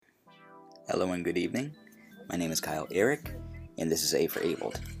Hello and good evening. My name is Kyle Eric, and this is A for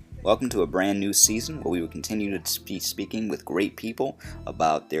Abled. Welcome to a brand new season where we will continue to be speaking with great people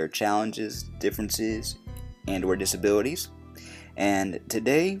about their challenges, differences, and or disabilities. And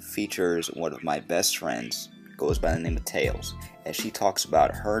today features one of my best friends, goes by the name of Tails, as she talks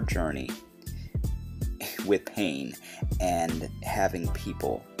about her journey with pain and having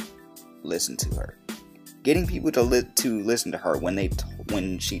people listen to her. Getting people to listen to her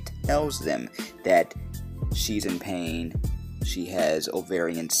when she tells them that she's in pain, she has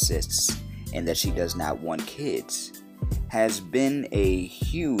ovarian cysts, and that she does not want kids, has been a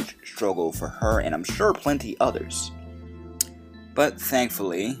huge struggle for her and I'm sure plenty others. But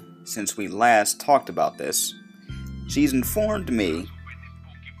thankfully, since we last talked about this, she's informed me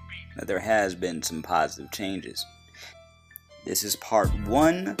that there has been some positive changes. This is part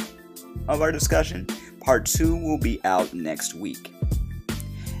 1 of our discussion. Part 2 will be out next week.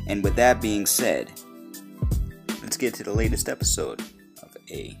 And with that being said, let's get to the latest episode of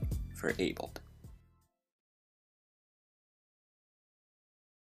A for Abled.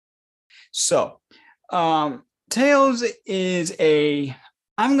 So, Tails is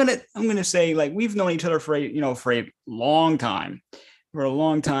I'm gonna say, like, we've known each other for a long time.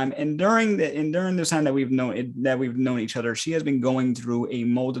 And during this time that we've known each other, she has been going through a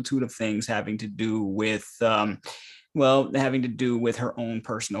multitude of things having to do with her own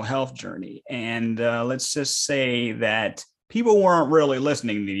personal health journey. And let's just say that people weren't really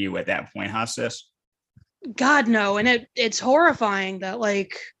listening to you at that point, huh, sis? God, no. And it's horrifying that,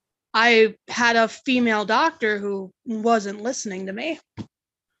 like, I had a female doctor who wasn't listening to me.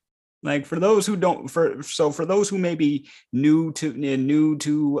 Like, for those who may be new to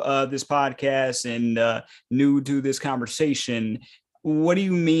this podcast and new to this conversation, what do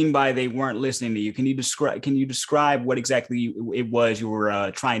you mean by they weren't listening to you? Can you describe what exactly it was you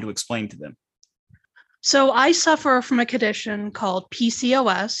were trying to explain to them? So I suffer from a condition called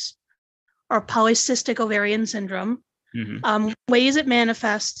PCOS, or polycystic ovarian syndrome. Mm-hmm. Ways it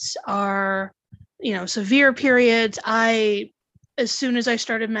manifests are, severe periods. As soon as I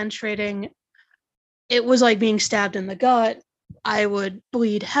started menstruating, it was like being stabbed in the gut. I would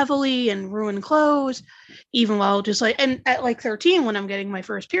bleed heavily and ruin clothes, even while and at like 13, when I'm getting my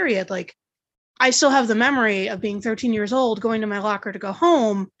first period, like, I still have the memory of being 13 years old, going to my locker to go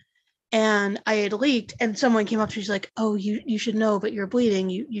home, and I had leaked, and someone came up to me, she's like, "Oh, you should know, but you're bleeding.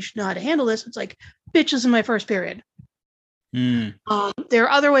 You should know how to handle this." It's like, bitch, this is my first period. Mm. There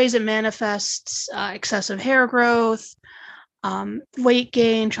are other ways it manifests: excessive hair growth, weight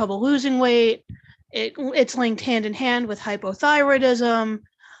gain, trouble losing weight. It's linked hand in hand with hypothyroidism.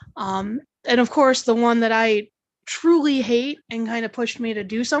 And of course, the one that I truly hate and kind of pushed me to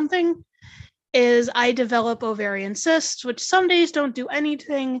do something is I develop ovarian cysts, which some days don't do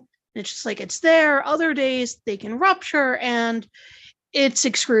anything. It's just like, it's there. Other days they can rupture, and it's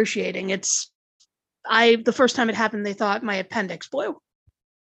excruciating. The first time it happened, they thought my appendix blew.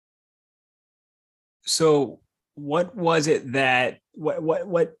 So what was it that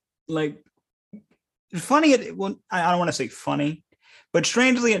what like funny? Well, I don't want to say funny, but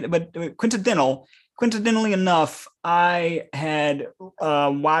coincidentally enough, I had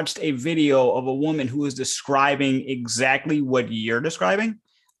watched a video of a woman who was describing exactly what you're describing.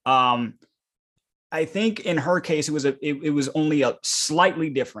 I think in her case, it was only a slightly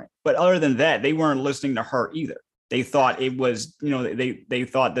different, but other than that, they weren't listening to her either. They thought it was, they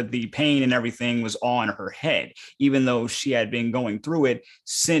thought that the pain and everything was all in her head, even though she had been going through it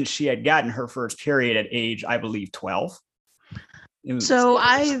since she had gotten her first period at age, I believe, 12. So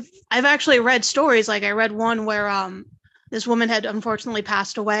I've actually read stories. Like, I read one where this woman had unfortunately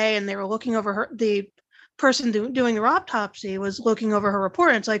passed away, and they were looking over her. The person doing her autopsy was looking over her report,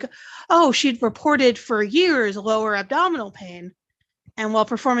 and it's like, oh, she'd reported for years lower abdominal pain. And while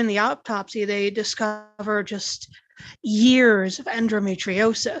performing the autopsy, they discovered just years of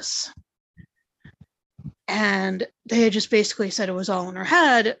endometriosis. And they had just basically said it was all in her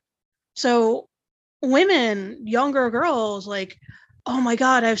head. So women, younger girls, like, oh my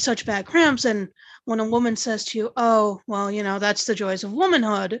God, I have such bad cramps. And when a woman says to you, oh, well, that's the joys of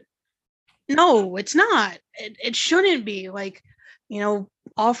womanhood. No, it's not. It shouldn't be. Like,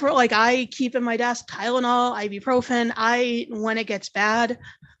 offer, like, I keep in my desk Tylenol, ibuprofen. When it gets bad,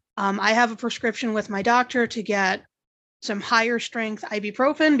 I have a prescription with my doctor to get some higher strength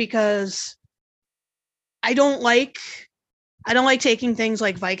ibuprofen, because I don't like taking things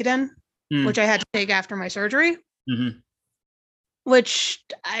like Vicodin, which I had to take after my surgery. Mm-hmm. Which,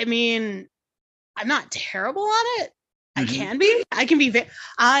 I mean, I'm not terrible at it. I can be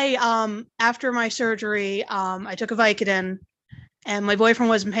after my surgery, I took a Vicodin, and my boyfriend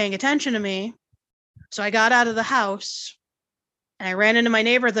wasn't paying attention to me. So I got out of the house and I ran into my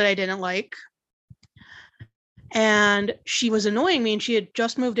neighbor that I didn't like. And she was annoying me, and she had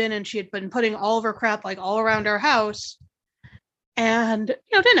just moved in and she had been putting all of her crap like all around our house. And,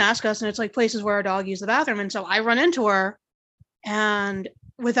 didn't ask us. And it's like places where our dog used the bathroom. And so I run into her, and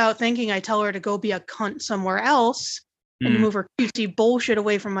without thinking, I tell her to go be a cunt somewhere else and to move her cutesy bullshit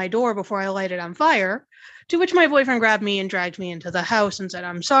away from my door before I light it on fire. To which my boyfriend grabbed me and dragged me into the house and said,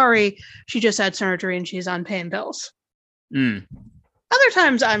 "I'm sorry. She just had surgery and she's on pain pills." Other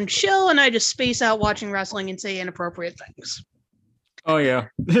times I'm chill and I just space out watching wrestling and say inappropriate things. Oh yeah,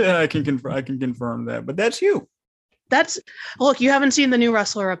 I can confirm that. But that's you. Look, you haven't seen the new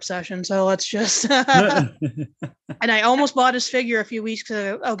Wrestler Obsession, so let's just. And I almost bought his figure a few weeks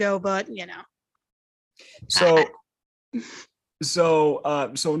ago, but So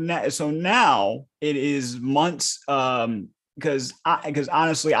now it is months. Because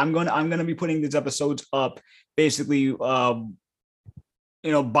honestly, I'm gonna be putting these episodes up basically,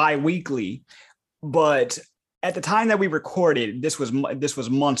 bi-weekly, but at the time that we recorded, this was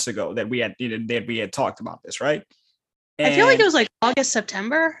months ago that we had talked about this, right? I feel like it was like August,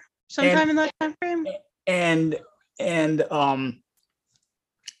 September, sometime in that time frame. And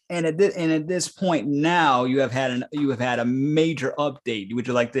at this point now, you have had a major update. Would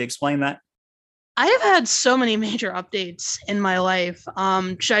you like to explain that? I have had so many major updates in my life.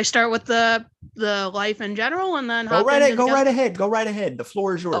 Should I start with the life in general and then go right ahead? Go right ahead. The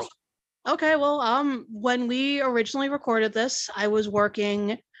floor is yours. Oh, okay. Well, when we originally recorded this, I was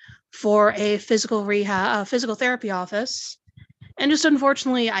working for a physical therapy office, and just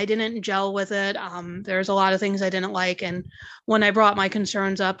unfortunately, I didn't gel with it. There's a lot of things I didn't like, and when I brought my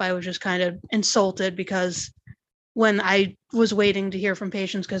concerns up, I was just kind of insulted because when I was waiting to hear from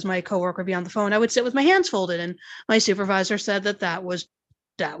patients because my coworker would be on the phone, I would sit with my hands folded, and my supervisor said that was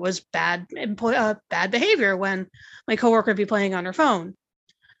bad behavior when my coworker would be playing on her phone.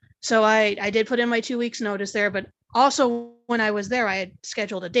 So I did put in my 2 weeks notice there, but also when I was there, I had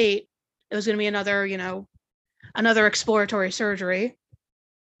scheduled a date. It was going to be another exploratory surgery.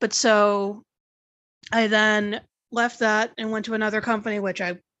 But so I then left that and went to another company, which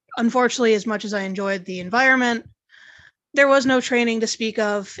unfortunately, as much as I enjoyed the environment, there was no training to speak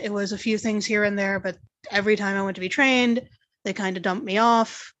of. It was a few things here and there, but every time I went to be trained, they kind of dumped me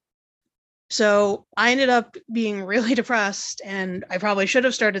off. So I ended up being really depressed, and I probably should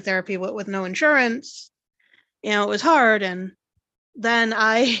have started therapy with no insurance. It was hard. And then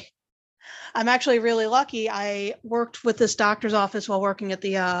I'm actually really lucky. I worked with this doctor's office while working at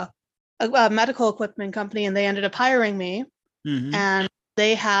the medical equipment company, and they ended up hiring me. Mm-hmm. And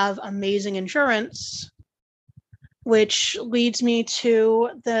they have amazing insurance, which leads me to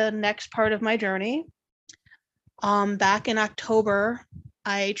the next part of my journey. Back in October,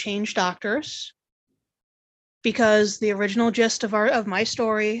 I changed doctors because the original gist of my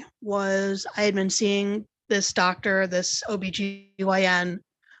story was I had been seeing this doctor, this OBGYN,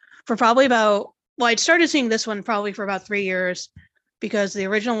 for probably I'd started seeing this one probably for about 3 years, because the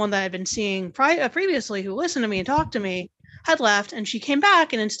original one that I'd been seeing previously, who listened to me and talked to me, had left, and she came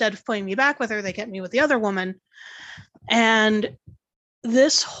back, and instead of putting me back with her, they kept me with the other woman. And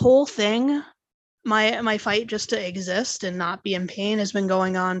this whole thing, my fight just to exist and not be in pain, has been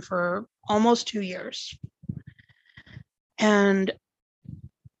going on for almost 2 years. And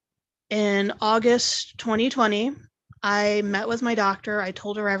in August 2020, I met with my doctor. I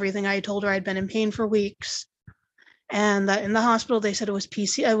told her everything. I told her I'd been in pain for weeks, and that in the hospital they said it was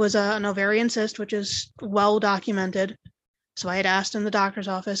It was an ovarian cyst, which is well documented. So I had asked in the doctor's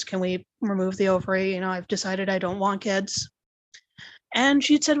office, can we remove the ovary? I've decided I don't want kids. And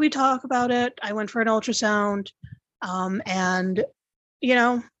she said, we talk about it. I went for an ultrasound. And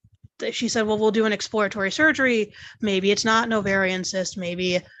she said, well, we'll do an exploratory surgery. Maybe it's not an ovarian cyst. Maybe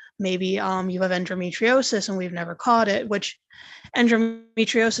you have endometriosis and we've never caught it, which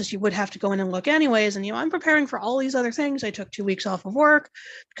endometriosis, you would have to go in and look anyways. And, I'm preparing for all these other things. I took 2 weeks off of work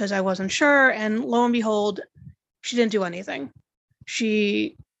because I wasn't sure. And lo and behold, she didn't do anything.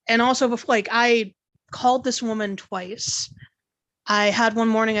 And also before, I called this woman twice. I had one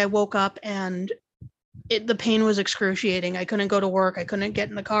morning I woke up and the pain was excruciating. I couldn't go to work. I couldn't get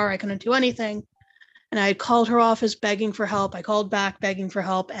in the car. I couldn't do anything. And I called her office begging for help. I called back begging for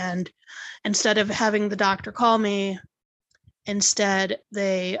help. And instead of having the doctor call me, instead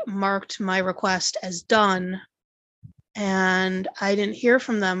they marked my request as done. And I didn't hear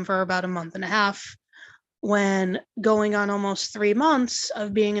from them for about a month and a half, when going on almost 3 months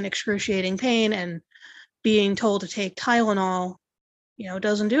of being in excruciating pain and being told to take Tylenol,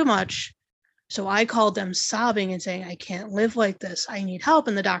 doesn't do much. So I called them sobbing and saying, I can't live like this. I need help.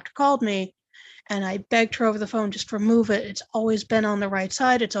 And the doctor called me and I begged her over the phone, just remove it. It's always been on the right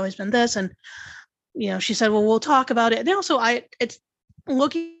side. It's always been this. And, she said, well, we'll talk about it. And also it's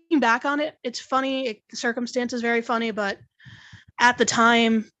looking back on it, it's funny. The circumstance is very funny, but at the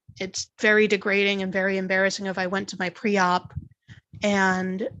time it's very degrading and very embarrassing. If I went to my pre-op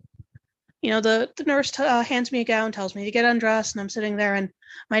and the nurse hands me a gown, tells me to get undressed, and I'm sitting there, and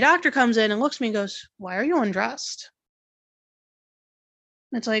my doctor comes in and looks at me and goes, why are you undressed?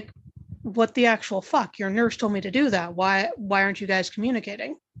 And it's like, what the actual fuck? Your nurse told me to do that. Why aren't you guys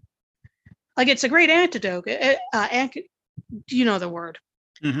communicating? Like, it's a great antidote. Do you know the word?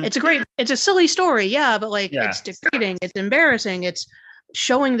 Mm-hmm. It's a silly story, yeah, but it's degrading, it's embarrassing, it's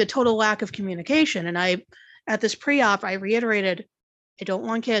showing the total lack of communication. And at this pre-op, I reiterated, I don't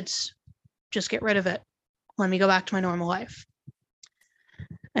want kids. Just get rid of it. Let me go back to my normal life.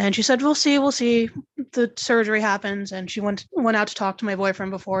 And she said, we'll see. The surgery happens. And she went out to talk to my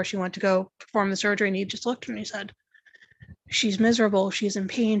boyfriend before she went to go perform the surgery. And he just looked at me and he said, she's miserable. She's in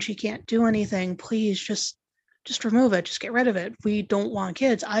pain. She can't do anything. Please just remove it. Just get rid of it. We don't want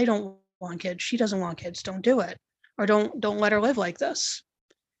kids. I don't want kids. She doesn't want kids. Don't do it. Or don't let her live like this.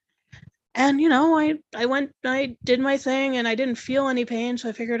 And, I went, I did my thing and I didn't feel any pain. So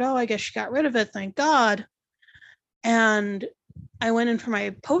I figured, I guess she got rid of it. Thank God. And I went in for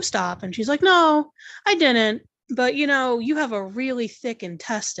my post-op and she's like, no, I didn't. But, you have a really thick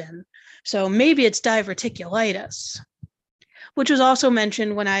intestine. So maybe it's diverticulitis, which was also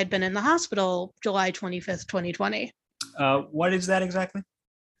mentioned when I had been in the hospital July 25th, 2020. What is that exactly?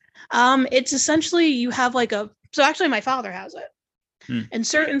 It's essentially you have so actually my father has it. And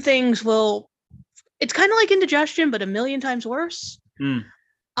certain things it's kind of like indigestion, but a million times worse.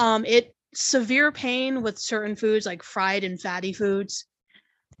 It's severe pain with certain foods, like fried and fatty foods.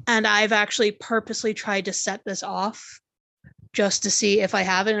 And I've actually purposely tried to set this off just to see if I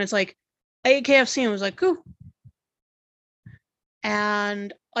have it. And it's like, I ate KFC and was like, cool.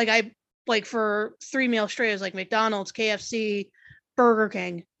 And for 3 meals straight, it was like McDonald's, KFC, Burger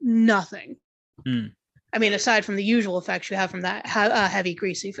King, nothing. I mean, aside from the usual effects you have from that heavy,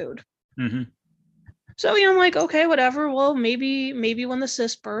 greasy food. Mm-hmm. So, I'm like, okay, whatever. Well, maybe when the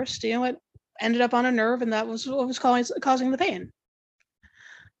cyst burst, it ended up on a nerve and that was what was causing the pain.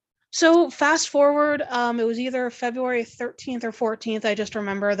 So fast forward, it was either February 13th or 14th. I just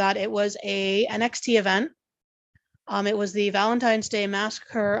remember that it was a NXT event. It was the Valentine's Day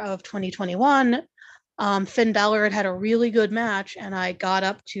Massacre of 2021. Finn Balor had a really good match and I got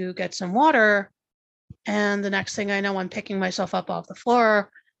up to get some water. And the next thing I know, I'm picking myself up off the floor,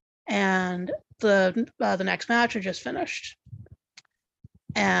 and the next match had just finished.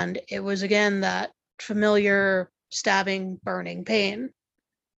 And it was again that familiar stabbing, burning pain.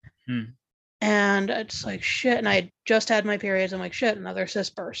 And it's like, shit. And I had just had my periods. I'm like, shit, another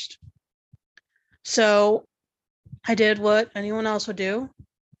cyst burst. So I did what anyone else would do.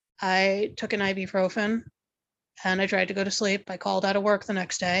 I took an ibuprofen and I tried to go to sleep. I called out of work the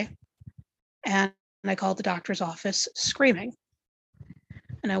next day. And I called the doctor's office screaming.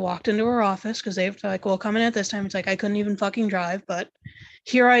 And I walked into her office because they were like, well, come in at this time. It's like, I couldn't even fucking drive. But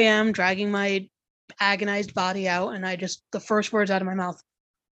here I am dragging my agonized body out. And the first words out of my mouth,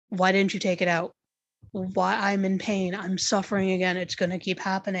 why didn't you take it out? Why? I'm in pain. I'm suffering again. It's going to keep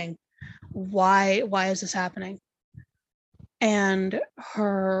happening. Why is this happening? And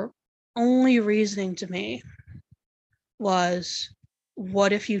her only reasoning to me was,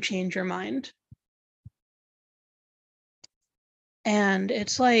 what if you change your mind? And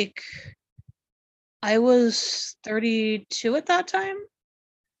it's like, I was 32 at that time.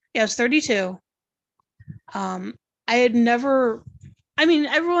 Yeah, I was 32. I had never,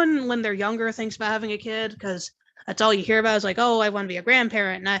 everyone when they're younger thinks about having a kid because that's all you hear about is like, oh, I want to be a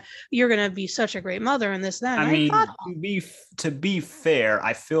grandparent and you're going to be such a great mother and this, that. And to be fair,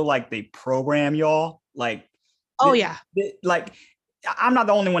 I feel like they program y'all yeah. I'm not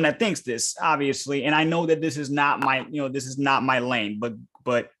the only one that thinks this, obviously. And I know that this is not my lane,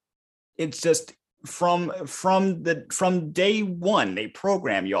 but it's just from day one, they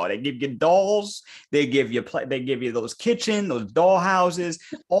program y'all. They give you dolls, they give you those those doll houses,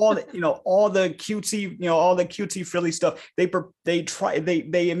 all the cutesy frilly stuff.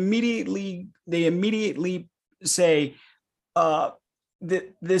 They immediately say,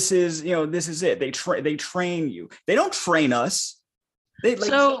 this is it. They train you. They don't train us.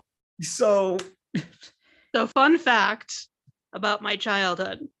 So fun fact about my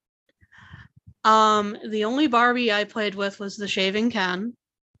childhood. The only Barbie I played with was the shaving Ken.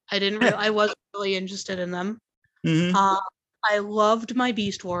 I wasn't really interested in them. Mm-hmm. I loved my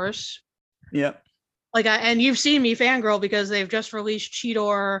Beast Wars. Yeah. Like and you've seen me fangirl because they've just released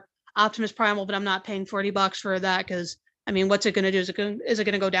Cheetor, Optimus Primal, but I'm not paying $40 for that because I mean, what's it going to do? Is it going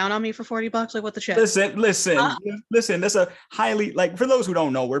to go down on me for $40? Like, what the shit? Listen. That's a highly, like, for those who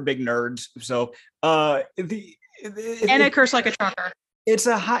don't know, we're big nerds. So, and I curse like a trucker. It's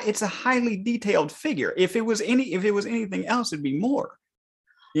a highly detailed figure. If it was anything else, it'd be more.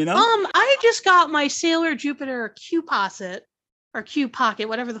 You know. I just got my Sailor Jupiter Q Pocket or Q Pocket,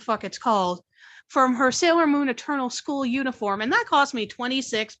 whatever the fuck it's called, from her Sailor Moon Eternal School uniform, and that cost me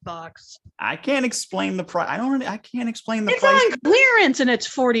 $26. I can't explain the price. I can't explain the it's price. It's on clearance, and it's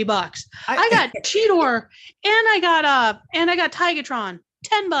 $40. I got Cheetor, and I got Tigatron,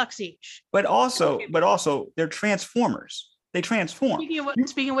 $10 each. But also, they're Transformers. They transform.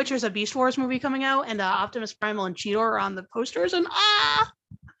 Speaking of which, there's a Beast Wars movie coming out, and Optimus Primal and Cheetor are on the posters, and I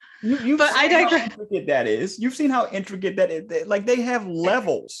digress. How intricate that is. You've seen how intricate that is. Like, they have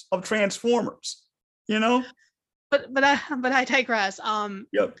levels of Transformers, you know. But I digress.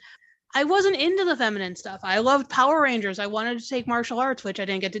 Yep. I wasn't into the feminine stuff. I loved Power Rangers. I wanted to take martial arts, which I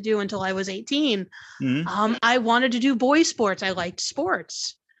didn't get to do until I was 18. Mm-hmm. I wanted to do boy sports. I liked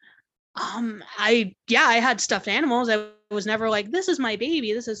sports. I had stuffed animals. I was never like, this is my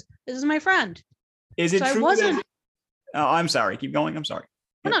baby. This is my friend. Is it true? Oh, I'm sorry. Keep going. I'm sorry.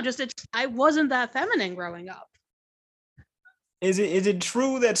 No, I wasn't that feminine growing up. Is it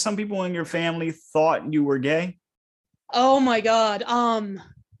true that some people in your family thought you were gay? Oh my God.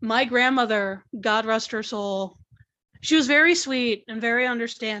 My grandmother, God rest her soul, she was very sweet and very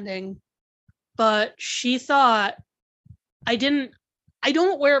understanding, but she thought I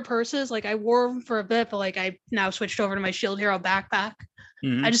don't wear purses. Like, I wore them for a bit, but like I now switched over to my Shield Hero backpack.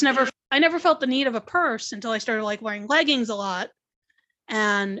 Mm-hmm. I never felt the need of a purse until I started like wearing leggings a lot.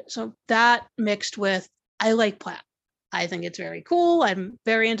 And so that mixed with, I like plaid. I think it's very cool. I'm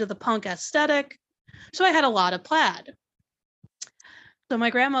very into the punk aesthetic. So I had a lot of plaid. So my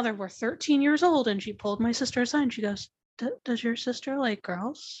grandmother were 13 years old, and she pulled my sister aside and she goes, does your sister like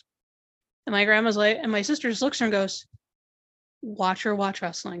girls? And my grandma's like, and my sister just looks at her and goes, watch her watch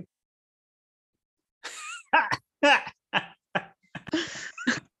wrestling.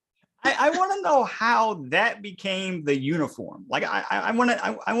 I want to know how that became the uniform. Like, I want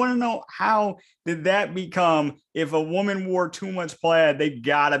to know, how did that become, if a woman wore too much plaid, they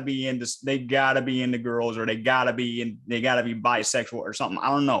gotta be into girls, or they gotta be bisexual or something. I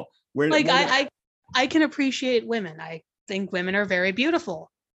don't know. I can appreciate women. I think women are very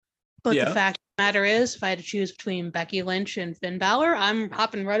beautiful. But the fact of the matter is, if I had to choose between Becky Lynch and Finn Balor, I'm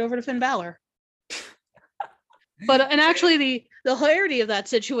hopping right over to Finn Balor. And actually the hilarity of that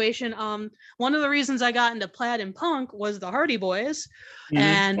situation, one of the reasons I got into plaid and punk was the Hardy Boys. Mm-hmm.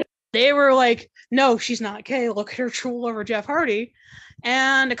 And they were like, no, she's not gay. Look at her drool over Jeff Hardy.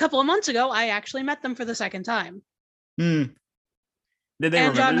 And a couple of months ago, I actually met them for the second time. Did they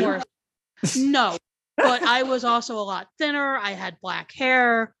and remember John you? Morris. No, but I was also a lot thinner. I had black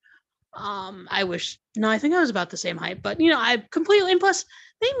hair. I think I was about the same height, but I completely, and plus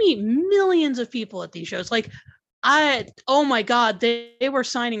they meet millions of people at these shows. Like, oh my God, they were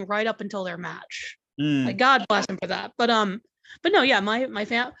signing right up until their match. Like, God bless them for that. But no, yeah, my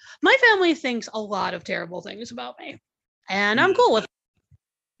family thinks a lot of terrible things about me, and I'm cool with it.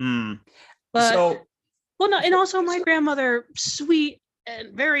 But no, and also my grandmother, sweet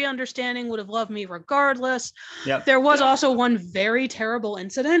and very understanding, would have loved me regardless. Yep. There was also one very terrible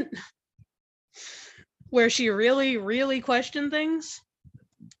incident where she really, really questioned things.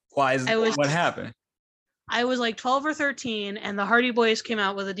 What happened? I was like 12 or 13, and the Hardy Boys came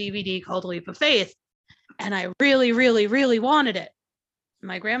out with a DVD called Leap of Faith, and I really, really, really wanted it.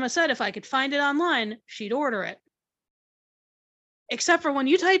 My grandma said if I could find it online, she'd order it. Except for when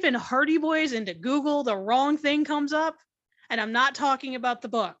you type in Hardy Boys into Google, the wrong thing comes up, and I'm not talking about the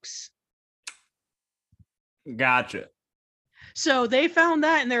books. Gotcha. So they found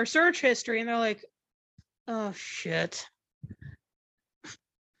that in their search history, and they're like, oh, shit.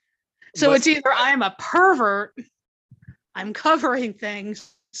 So it's either I'm a pervert, I'm covering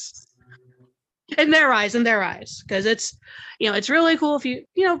things in their eyes, because it's, it's really cool if you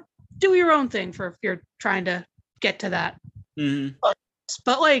do your own thing if you're trying to get to that. Mm-hmm.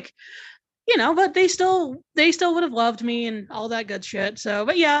 But like, but they still would have loved me and all that good shit. So,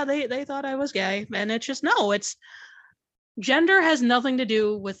 but yeah, they thought I was gay, and it's just, no, it's gender has nothing to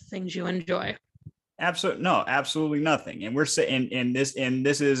do with things you enjoy. Absolutely nothing. And we're saying, and this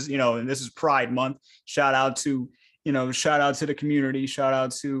is, this is Pride Month. Shout out to the community. Shout out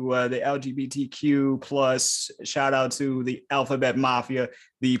to the LGBTQ plus. Shout out to the Alphabet Mafia.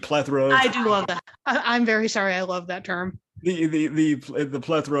 The plethora. I do love that. I'm very sorry. I love that term. the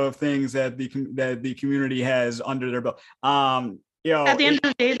plethora of things that the community has under their belt. At the end of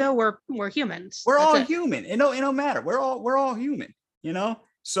the day, though, we're humans. We're That's all it. human. It don't matter. We're all human. You know.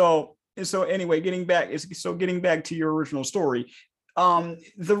 So anyway, getting back to your original story,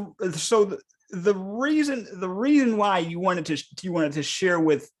 the reason why you wanted to share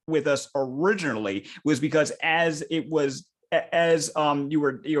with us originally was because as you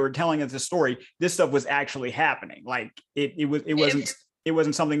were telling us the story, this stuff was actually happening. Like it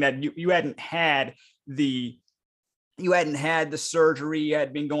wasn't something that you hadn't had the surgery. You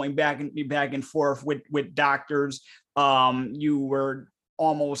had been going back and forth with doctors. You were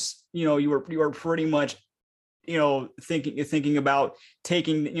almost, you were pretty much, thinking about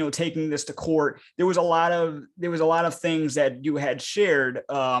taking this to court. There was a lot of things that you had shared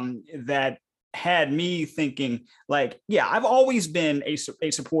that had me thinking, like, yeah, I've always been a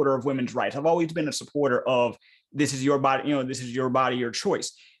supporter of women's rights. I've always been a supporter of, this is your body, this is your body, your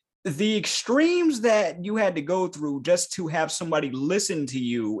choice. The extremes that you had to go through just to have somebody listen to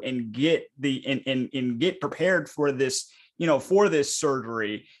you and get and get prepared for this, for this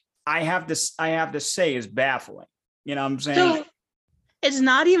surgery, I have to say is baffling. You know what I'm saying? So it's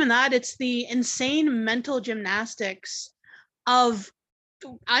not even that, it's the insane mental gymnastics of,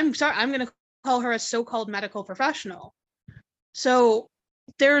 I'm sorry, I'm going to call her a so-called medical professional. So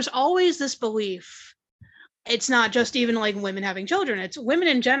there's always this belief, it's not just even like women having children, it's women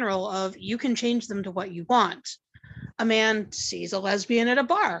in general, of you can change them to what you want. A man sees a lesbian at a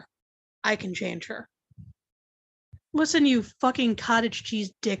bar, I can change her. Listen, you fucking cottage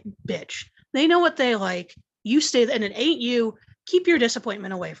cheese dick bitch. They know what they like. You stay, and it ain't you. Keep your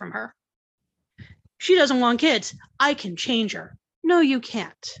disappointment away from her. She doesn't want kids. I can change her. No, you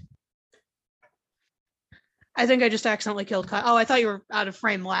can't. I think I just accidentally killed Kyle. Oh, I thought you were out of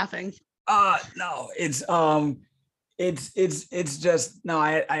frame laughing. No, it's just, no,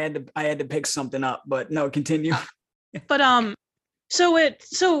 I had to pick something up, but no, continue. But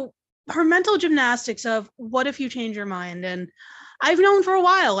so her mental gymnastics of, what if you change your mind? And I've known for a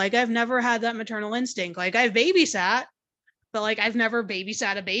while, like, I've never had that maternal instinct. Like, I've babysat, but like, I've never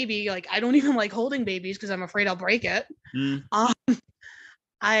babysat a baby. Like, I don't even like holding babies because I'm afraid I'll break it. I'm,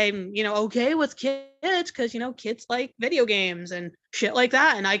 okay with kids because, kids like video games and shit like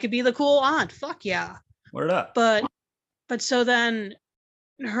that. And I could be the cool aunt. Fuck yeah. Word up. But so then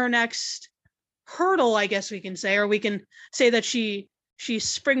her next hurdle, I guess we can say, or we can say that she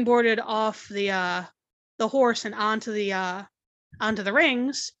springboarded off the horse and onto the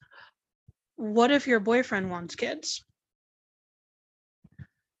rings. What if your boyfriend wants kids?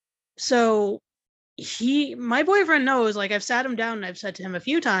 So my boyfriend knows, like, I've sat him down and I've said to him a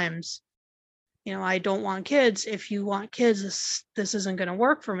few times, I don't want kids. If you want kids, this isn't going to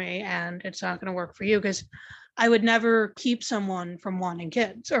work for me, and it's not going to work for you, because I would never keep someone from wanting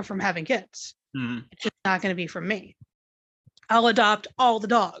kids or from having kids. It's just not going to be from me. I'll adopt all the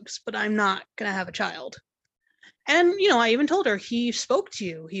dogs, but I'm not going to have a child. And, I even told her, he spoke to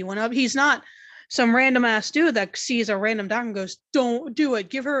you. He went up. He's not some random ass dude that sees a random dog and goes, don't do it.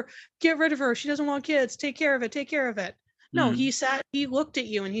 Get rid of her. She doesn't want kids. Take care of it. No, he looked at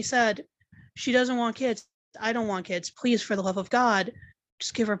you and he said, she doesn't want kids. I don't want kids. Please, for the love of God,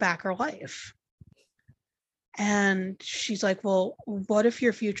 just give her back her life. And she's like, well, what if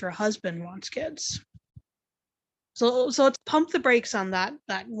your future husband wants kids? So let's pump the brakes on that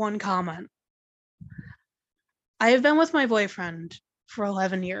one comment. I have been with my boyfriend for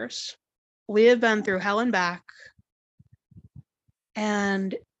 11 years. We have been through hell and back.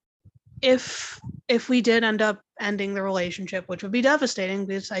 And if we did end up ending the relationship, which would be devastating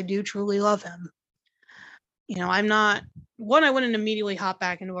because I do truly love him, I'm not, one, I wouldn't immediately hop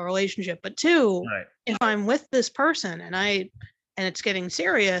back into a relationship, but two, right, if I'm with this person and it's getting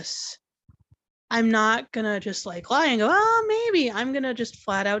serious, I'm not gonna just like lie and go, maybe. I'm gonna just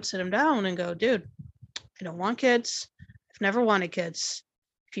flat out sit him down and go, dude, I don't want kids. I've never wanted kids.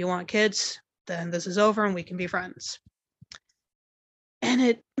 If you want kids, then this is over and we can be friends. And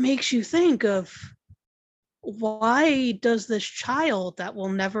it makes you think of, why does this child that will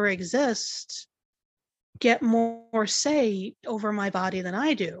never exist get more say over my body than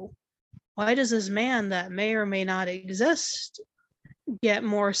I do? Why does this man that may or may not exist get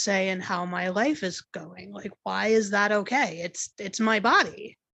more say in how my life is going? Like, why is that okay? It's my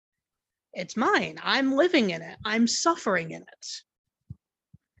body. It's mine. I'm living in it. I'm suffering in it.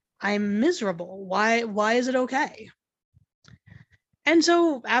 I'm miserable. Why is it okay? And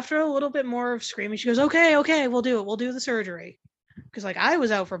so after a little bit more of screaming, she goes, okay, we'll do it. We'll do the surgery. Because like, I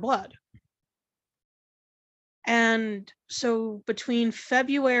was out for blood. And so between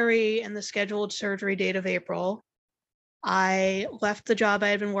February and the scheduled surgery date of April, I left the job I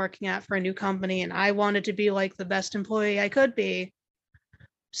had been working at for a new company, and I wanted to be like the best employee I could be.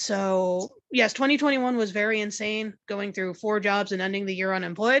 So yes, 2021 was very insane, going through 4 jobs and ending the year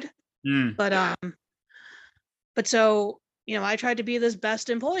unemployed. Mm. But so, I tried to be this best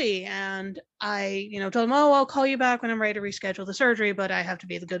employee, and I, told them, oh, I'll call you back when I'm ready to reschedule the surgery, but I have to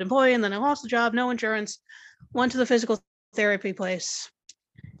be the good employee. And then I lost the job, no insurance, went to the physical therapy place.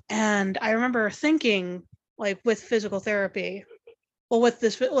 And I remember thinking, like, with physical therapy, well, with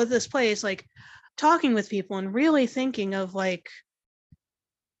this place, like, talking with people and really thinking of, like,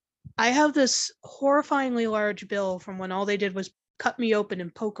 I have this horrifyingly large bill from when all they did was cut me open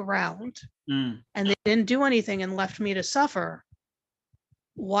and poke around, Mm. and they didn't do anything and left me to suffer.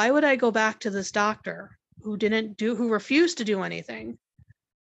 Why would I go back to this doctor who refused to do anything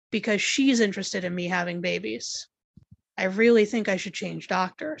because she's interested in me having babies? I really think I should change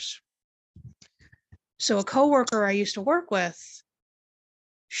doctors. So a coworker I used to work with,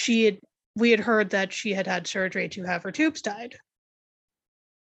 we had heard that she had had surgery to have her tubes tied.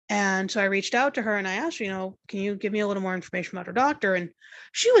 And so I reached out to her and I asked her, can you give me a little more information about her doctor? And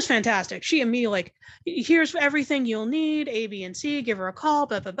she was fantastic. She immediately, like, here's everything you'll need, A, B, and C, give her a call,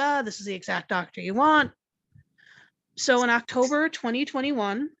 blah, blah, blah. This is the exact doctor you want. So in October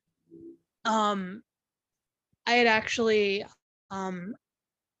 2021, I had actually, I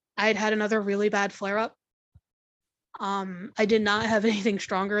had another really bad flare-up. I did not have anything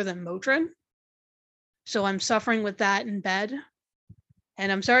stronger than Motrin. So I'm suffering with that in bed.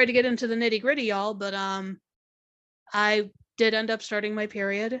 And I'm sorry to get into the nitty gritty, y'all, but I did end up starting my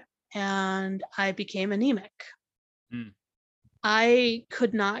period and I became anemic. Mm. I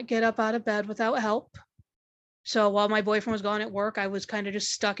could not get up out of bed without help. So while my boyfriend was gone at work, I was kind of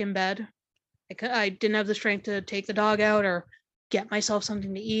just stuck in bed. I didn't have the strength to take the dog out or get myself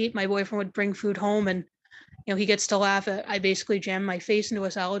something to eat. My boyfriend would bring food home and, he gets to laugh at, I basically jammed my face into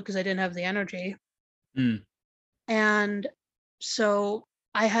a salad because I didn't have the energy. Mm. And so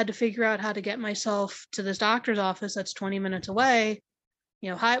I had to figure out how to get myself to this doctor's office that's 20 minutes away,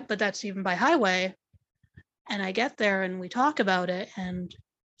 but that's even by highway. And I get there and we talk about it. And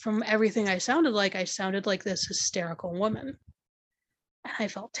from everything I sounded like this hysterical woman. And I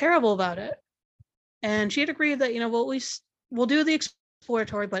felt terrible about it. And she had agreed that, well, at least we'll do the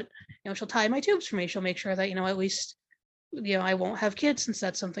exploratory, but, she'll tie my tubes for me. She'll make sure that, at least, I won't have kids since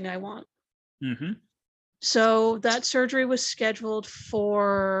that's something I want. Mm-hmm. So that surgery was scheduled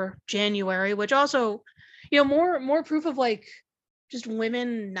for January, which also, more proof of, like, just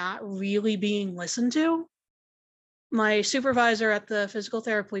women not really being listened to. My supervisor at the physical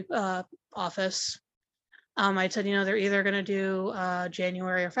therapy office, I said, they're either going to do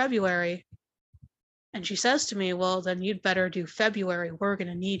January or February. And she says to me, well, then you'd better do February. We're going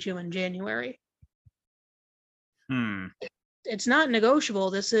to need you in January. It's not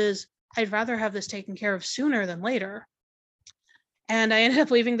negotiable. I'd rather have this taken care of sooner than later. And I ended up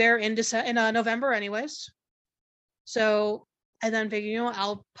leaving there in November anyways. So I then figured,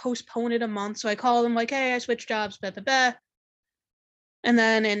 I'll postpone it a month. So I called them like, hey, I switched jobs, blah, blah, blah. And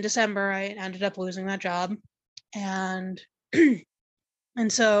then in December, I ended up losing that job. And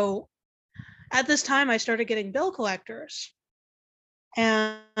so at this time, I started getting bill collectors.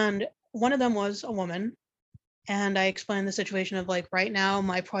 And one of them was a woman. And I explained the situation of, like, right now,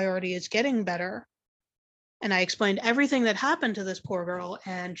 my priority is getting better. And I explained everything that happened to this poor girl.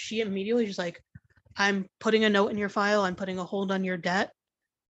 And she immediately was like, I'm putting a note in your file. I'm putting a hold on your debt.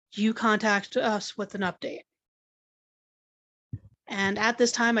 You contact us with an update. And at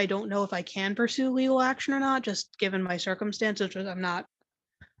this time, I don't know if I can pursue legal action or not, just given my circumstances, which I'm not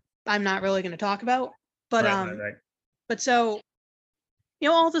really going to talk about. But Right. But so,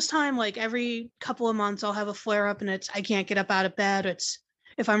 all this time, like, every couple of months, I'll have a flare up, and I can't get up out of bed. It's,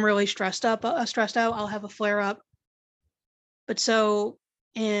 if I'm really stressed out, I'll have a flare up. But so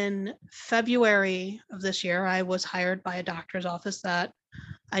in February of this year, I was hired by a doctor's office that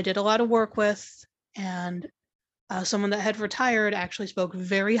I did a lot of work with, and someone that had retired actually spoke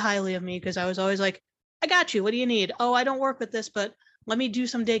very highly of me because I was always like, I got you. What do you need? Oh, I don't work with this, but let me do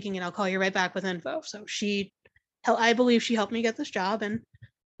some digging and I'll call you right back with info. So I believe she helped me get this job, and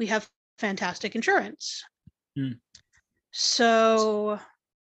we have fantastic insurance. So,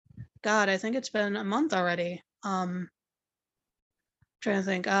 God, I think it's been a month already. Trying to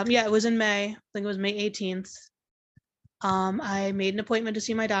think. Yeah, it was in May. I think it was May 18th. I made an appointment to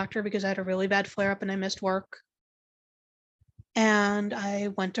see my doctor because I had a really bad flare up and I missed work. And I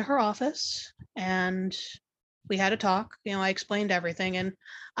went to her office and we had a talk. I explained everything, and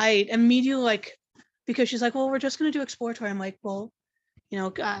I immediately, like, because she's like, well, we're just going to do exploratory. I'm like, well,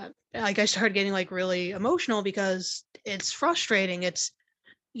 like I started getting like really emotional because it's frustrating.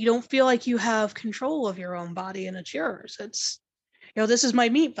 You don't feel like you have control of your own body and it's yours. This is my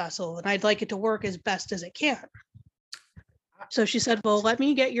meat vessel and I'd like it to work as best as it can. So she said, well, let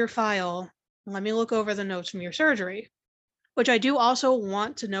me get your file. Let me look over the notes from your surgery, which I do also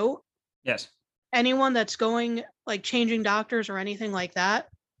want to note. Yes. Anyone that's going, like changing doctors or anything like that,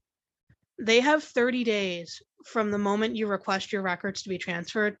 they have 30 days from the moment you request your records to be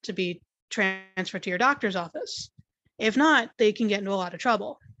transferred to your doctor's office. If not, they can get into a lot of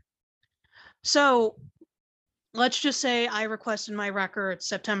trouble. So let's just say I requested my records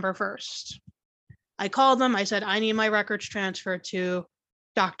September 1st. I called them. I said, I need my records transferred to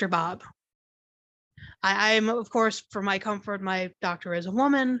Dr. Bob. I'm, of course, for my comfort, my doctor is a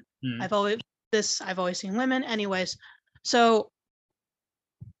woman. I've always seen women. Anyways, so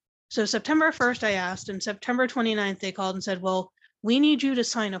September 1st, I asked, and September 29th, they called and said, well, we need you to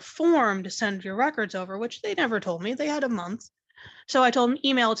sign a form to send your records over, which they never told me. They had a month. So I told them,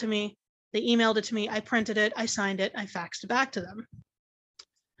 email it to me. They emailed it to me. I printed it. I signed it. I faxed it back to them.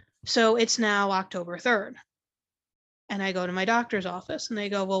 So it's now October 3rd. And I go to my doctor's office and they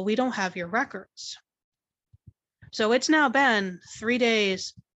go, well, we don't have your records. So it's now been 3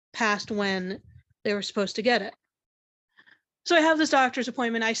 days past when they were supposed to get it. So I have this doctor's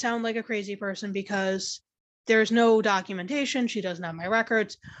appointment. I sound like a crazy person because there's no documentation. She doesn't have my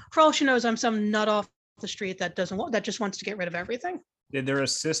records. For all she knows, I'm some nut off the street that just wants to get rid of everything. Did their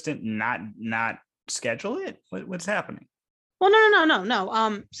assistant not schedule it? What's happening? Well,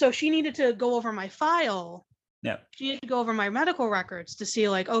 no. So she needed to go over my file. Yeah. She needed to go over my medical records to see,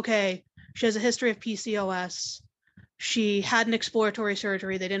 like, okay, she has a history of PCOS. She had an exploratory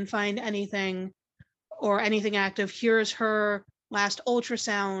surgery. They didn't find anything or anything active. Here's her last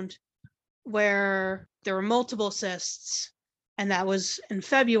ultrasound where there were multiple cysts, and that was in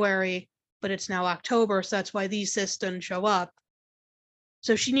February, but it's now October, so that's why these cysts didn't show up.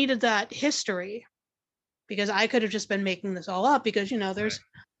 So she needed that history because I could have just been making this all up because, there's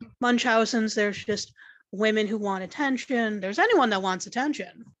Munchausens, there's just women who want attention. There's anyone that wants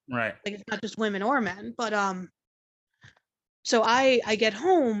attention. Right. Like, it's not just women or men, but so I get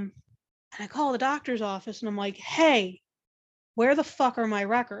home and I call the doctor's office and I'm like, hey, where the fuck are my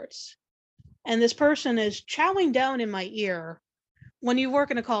records? And this person is chowing down in my ear. When you work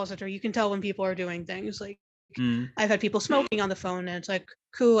in a call center, you can tell when people are doing things. Like, I've had people smoking on the phone and it's like,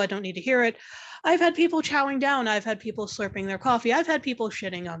 cool, I don't need to hear it. I've had people chowing down. I've had people slurping their coffee. I've had people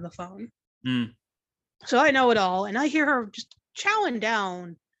shitting on the phone. So I know it all. And I hear her just chowing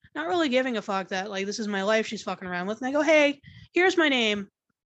down, not really giving a fuck that, like, this is my life she's fucking around with. And I go, hey, here's my name.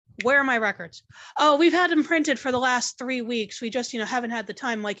 Where are my records? Oh, we've had them printed for the last 3 weeks. We just, haven't had the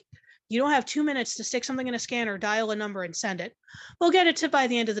time. Like, you don't have 2 minutes to stick something in a scanner, dial a number, and send it. We'll get it to by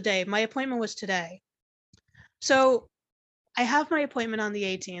the end of the day. My appointment was today. So I have my appointment on the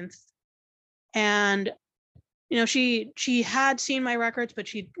 18th. And, she had seen my records, but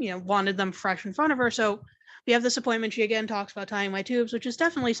she, wanted them fresh in front of her. So we have this appointment. She again talks about tying my tubes, which is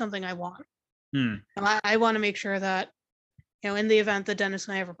definitely something I want. I want to make sure that, in the event that Dennis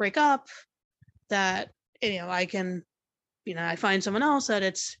and I ever break up, that, I can, I find someone else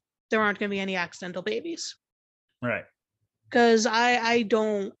that there aren't going to be any accidental babies. Right. Because I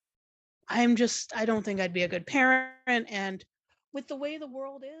don't think I'd be a good parent. And with the way the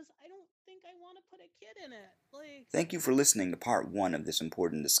world is, I don't think I want to put a kid in it. Like, thank you for listening to part 1 of this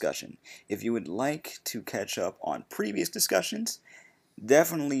important discussion. If you would like to catch up on previous discussions,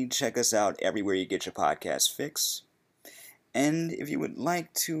 definitely check us out everywhere you get your podcast fix. And if you would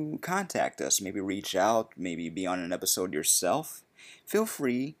like to contact us, maybe reach out, maybe be on an episode yourself, feel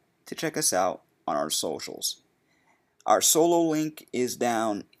free to check us out on our socials. Our solo link is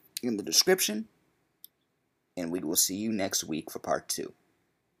down in the description, and we will see you next week for part 2.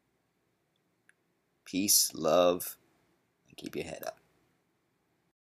 Peace, love, and keep your head up.